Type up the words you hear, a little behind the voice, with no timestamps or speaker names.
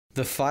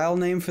The file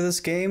name for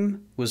this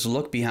game was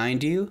Look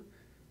Behind You,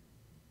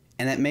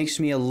 and that makes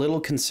me a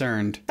little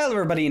concerned. Hello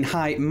everybody and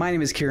hi, my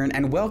name is Kieran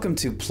and welcome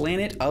to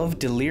Planet of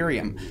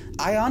Delirium.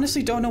 I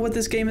honestly don't know what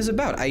this game is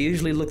about. I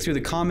usually look through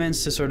the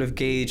comments to sort of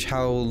gauge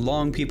how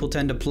long people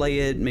tend to play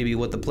it, maybe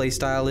what the play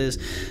style is,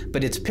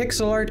 but it's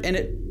pixel art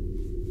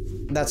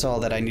and that's all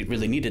that I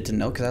really needed to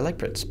know because I like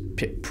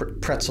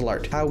pretzel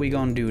art. How are we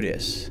gonna do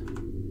this?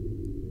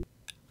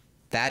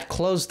 That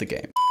closed the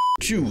game.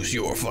 Choose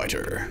your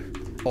fighter.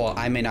 Well,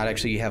 I may not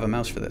actually have a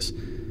mouse for this,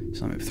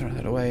 so let me throw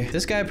that away.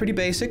 This guy, pretty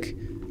basic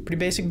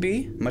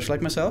B, much like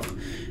myself.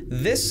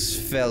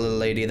 This fella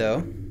lady,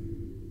 though,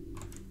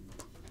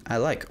 I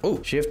like.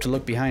 Oh, shift to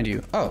look behind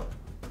you. Oh.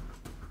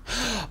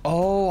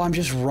 Oh, I'm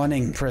just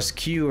running. Press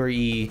Q or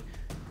E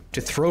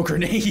to throw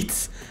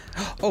grenades.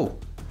 Oh,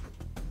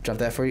 drop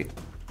that for you.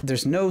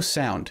 There's no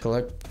sound.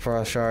 Collect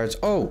shards.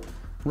 Oh,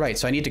 right,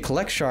 so I need to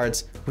collect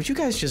shards. Would you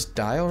guys just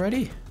die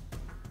already?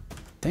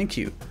 Thank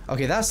you.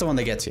 Okay, that's the one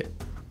that gets you.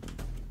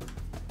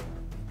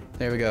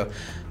 There we go.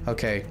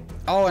 Okay.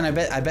 Oh, and I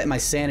bet my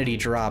sanity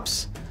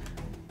drops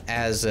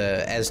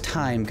as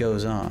time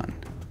goes on.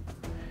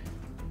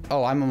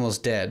 Oh, I'm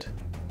almost dead.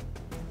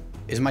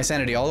 Is my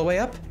sanity all the way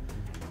up?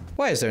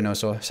 Why is there no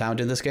sound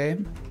in this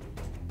game?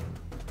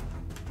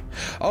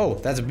 Oh,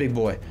 that's a big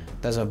boy.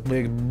 That's a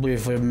big,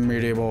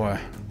 meaty boy.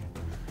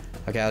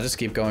 Okay, I'll just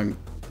keep going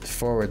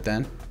forward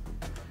then.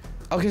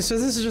 Okay, so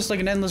this is just like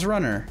an endless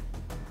runner,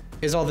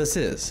 is all this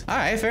is. All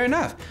right, fair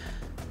enough.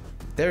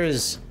 There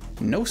is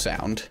no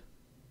sound,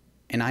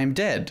 and I'm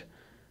dead.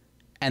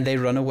 And they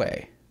run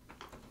away.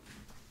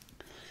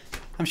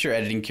 I'm sure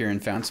Editing Kieran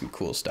found some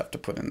cool stuff to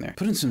put in there.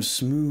 Put in some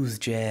smooth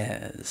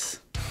jazz.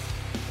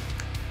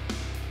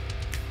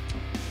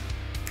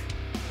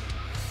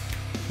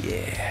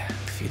 Yeah,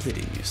 feel it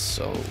in your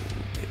soul,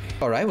 baby.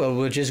 All right, well,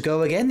 we'll just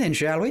go again then,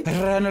 shall we?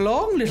 Run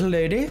along, little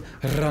lady,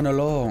 run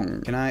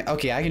along. Can I?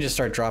 Okay, I can just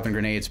start dropping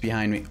grenades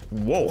behind me.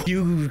 Whoa,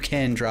 you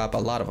can drop a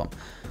lot of them.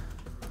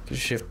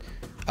 Just shift.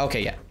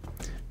 Okay, yeah.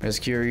 Press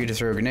Q to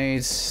throw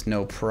grenades,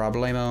 no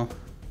problemo.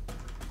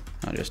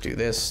 I'll just do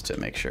this to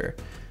make sure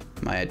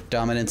my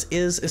dominance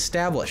is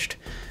established.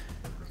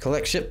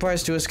 Collect ship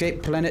parts to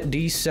escape planet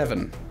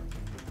D7.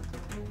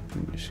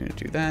 I'm just gonna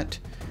do that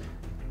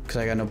because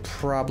I got no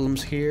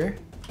problems here.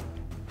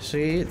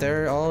 See,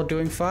 they're all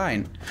doing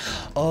fine.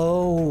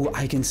 Oh,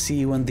 I can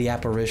see when the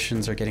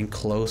apparitions are getting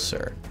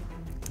closer.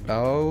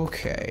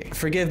 Okay.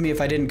 Forgive me if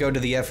I didn't go to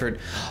the effort.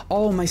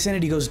 Oh, my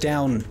sanity goes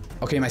down.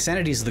 Okay, my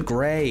sanity is the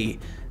gray.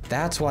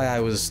 That's why I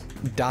was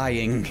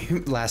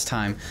dying last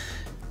time.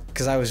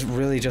 Because I was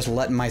really just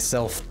letting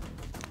myself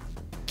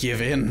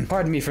give in.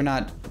 Pardon me for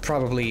not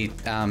probably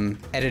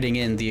editing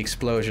in the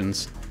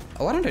explosions.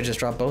 Oh, why don't I just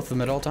drop both of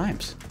them at all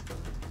times?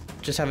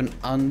 Just have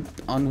an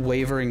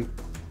unwavering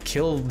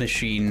kill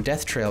machine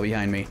death trail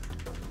behind me.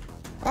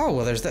 Oh,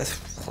 well there's that.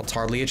 Well, it's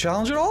hardly a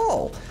challenge at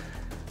all.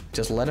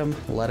 Just let him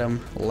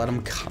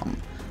come.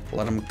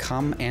 Let him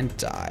come and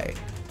die.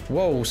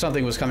 Whoa,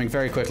 something was coming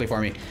very quickly for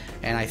me.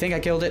 And I think I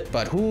killed it,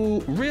 but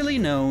who really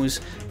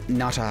knows?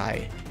 Not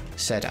I,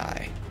 said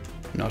I.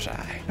 Not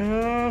I.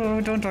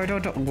 Oh, don't die,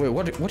 don't die. Wait,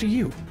 what are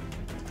you?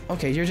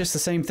 Okay, you're just the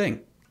same thing.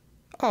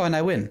 Oh, and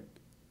I win.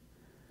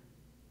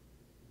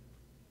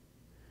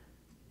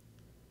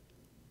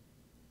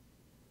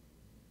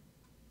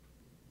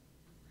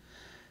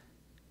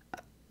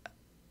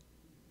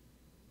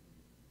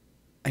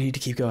 I need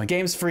to keep going.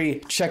 Game's free.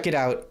 Check it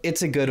out.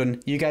 It's a good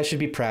one. You guys should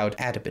be proud.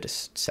 Add a bit of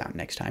sound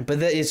next time. But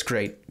that is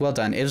great. Well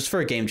done. It was for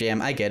a game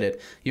jam. I get it.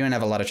 You don't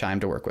have a lot of time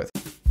to work with.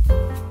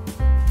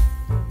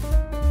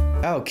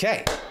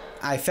 Okay,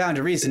 I found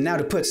a reason now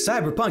to put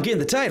cyberpunk in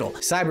the title.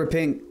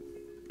 Cyberpunk.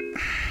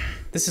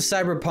 This is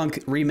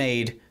cyberpunk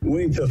remade.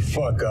 Wake the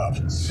fuck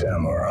up,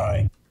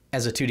 samurai.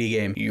 As a 2D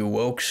game. You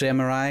woke,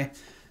 samurai?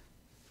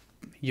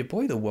 Your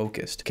boy the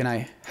wokest. Can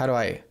I? How do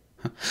I?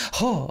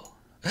 Oh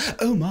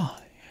my.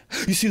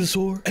 You see the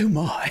sword? Oh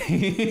my.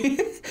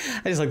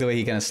 I just like the way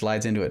he kind of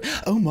slides into it.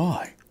 Oh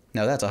my.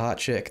 Now that's a hot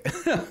chick.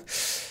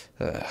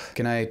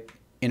 Can I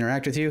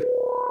interact with you?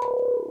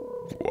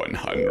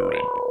 100.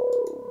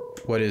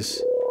 What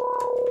is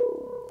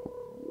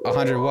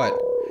 100 what?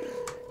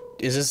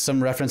 Is this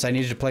some reference I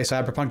needed to play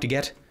Cyberpunk to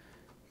get?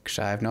 Because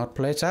I have not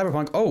played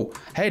Cyberpunk. Oh,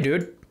 hey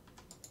dude.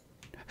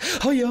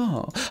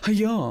 Hiya,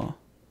 hiya.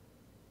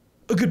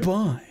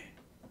 Goodbye.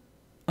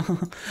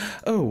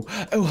 Oh,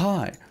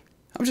 hi.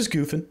 I'm just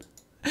goofing.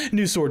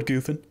 New sword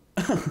goofing.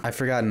 I've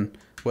forgotten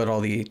what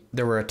all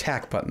there were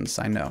attack buttons,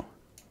 I know.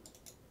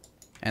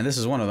 And this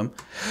is one of them.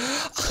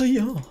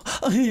 Hiya,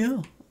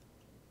 hiya.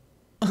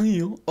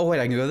 Hiya. Oh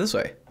wait, I can go this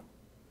way.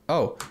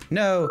 Oh,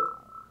 no.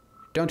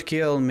 Don't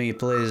kill me,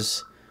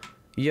 please.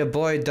 Your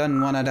boy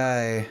done wanna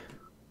die.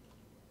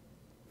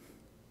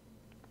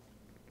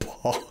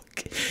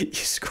 Pog. You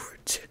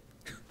scored two.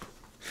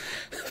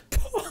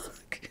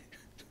 Pog.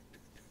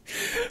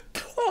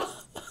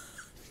 Pog.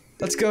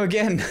 Let's go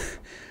again.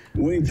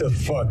 Wake the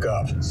fuck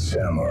up,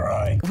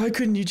 samurai. Why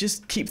couldn't you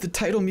just keep the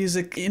title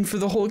music in for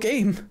the whole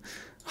game?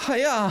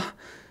 Hiya.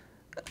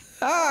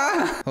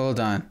 Ah. Hold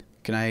on.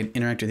 Can I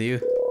interact with you?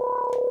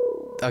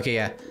 Okay,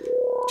 yeah.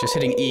 Just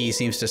hitting E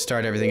seems to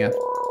start everything up.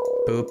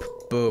 Boop,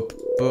 boop,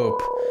 boop.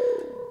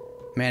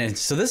 Man,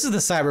 so this is the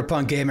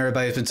cyberpunk game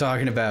everybody's been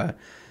talking about.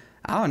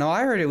 I don't know,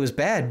 I heard it was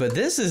bad, but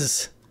this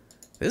is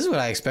what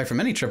I expect from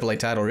any AAA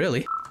title,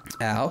 really.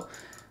 Ow.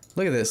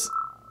 Look at this.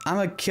 I'm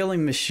a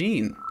killing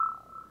machine.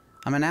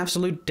 I'm an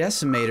absolute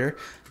decimator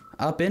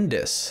up in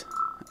this.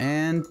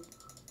 And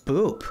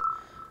boop.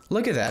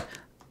 Look at that.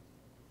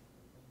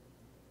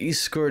 You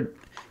scored...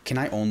 Can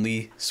I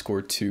only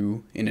score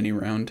 2 in any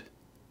round?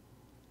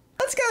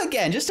 Let's go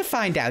again, just to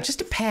find out, just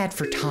to pad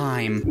for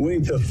time.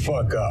 Wake the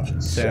fuck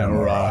up,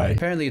 samurai.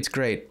 Apparently it's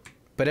great,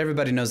 but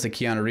everybody knows that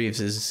Keanu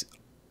Reeves is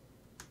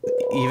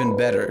even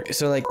better.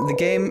 So like, the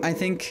game, I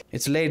think,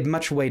 it's laid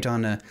much weight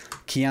on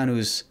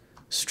Keanu's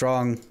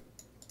strong,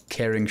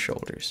 caring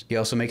shoulders. He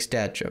also makes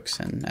dad jokes,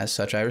 and as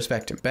such, I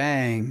respect him.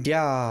 Bang!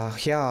 Yeah,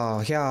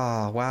 yeah,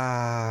 yeah,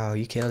 wow,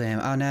 you killed him.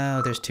 Oh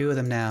no, there's 2 of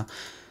them now.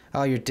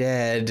 Oh, you're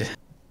dead.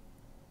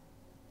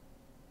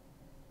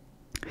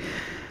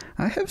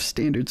 I have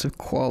standards of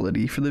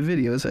quality for the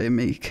videos I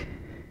make.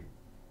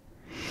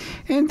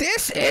 And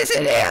this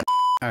isn't it!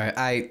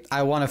 Alright,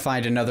 I want to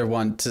find another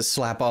one to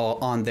slap all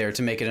on there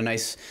to make it a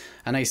nice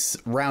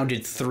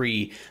rounded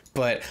 3,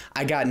 but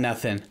I got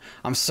nothing.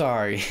 I'm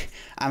sorry.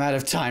 I'm out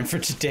of time for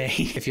today.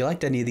 If you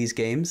liked any of these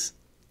games,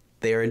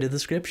 they are in the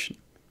description.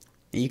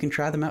 And you can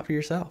try them out for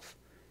yourself.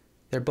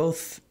 They're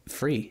both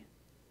free,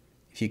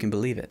 if you can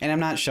believe it. And I'm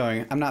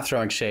not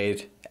throwing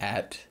shade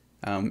at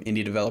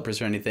indie developers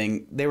or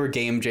anything. They were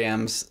game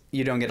jams.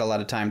 You don't get a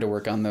lot of time to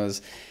work on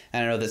those.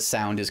 And I know that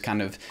sound is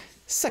kind of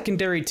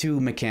secondary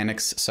to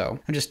mechanics, so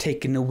I'm just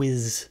taking a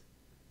whiz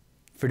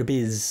for the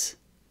business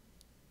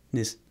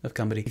of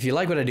company. If you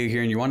like what I do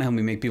here and you want to help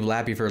me make people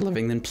happy for a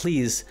living, then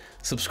please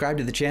subscribe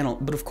to the channel.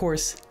 But of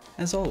course,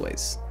 as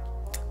always,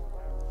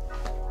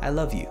 I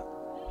love you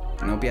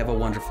and hope you have a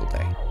wonderful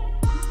day.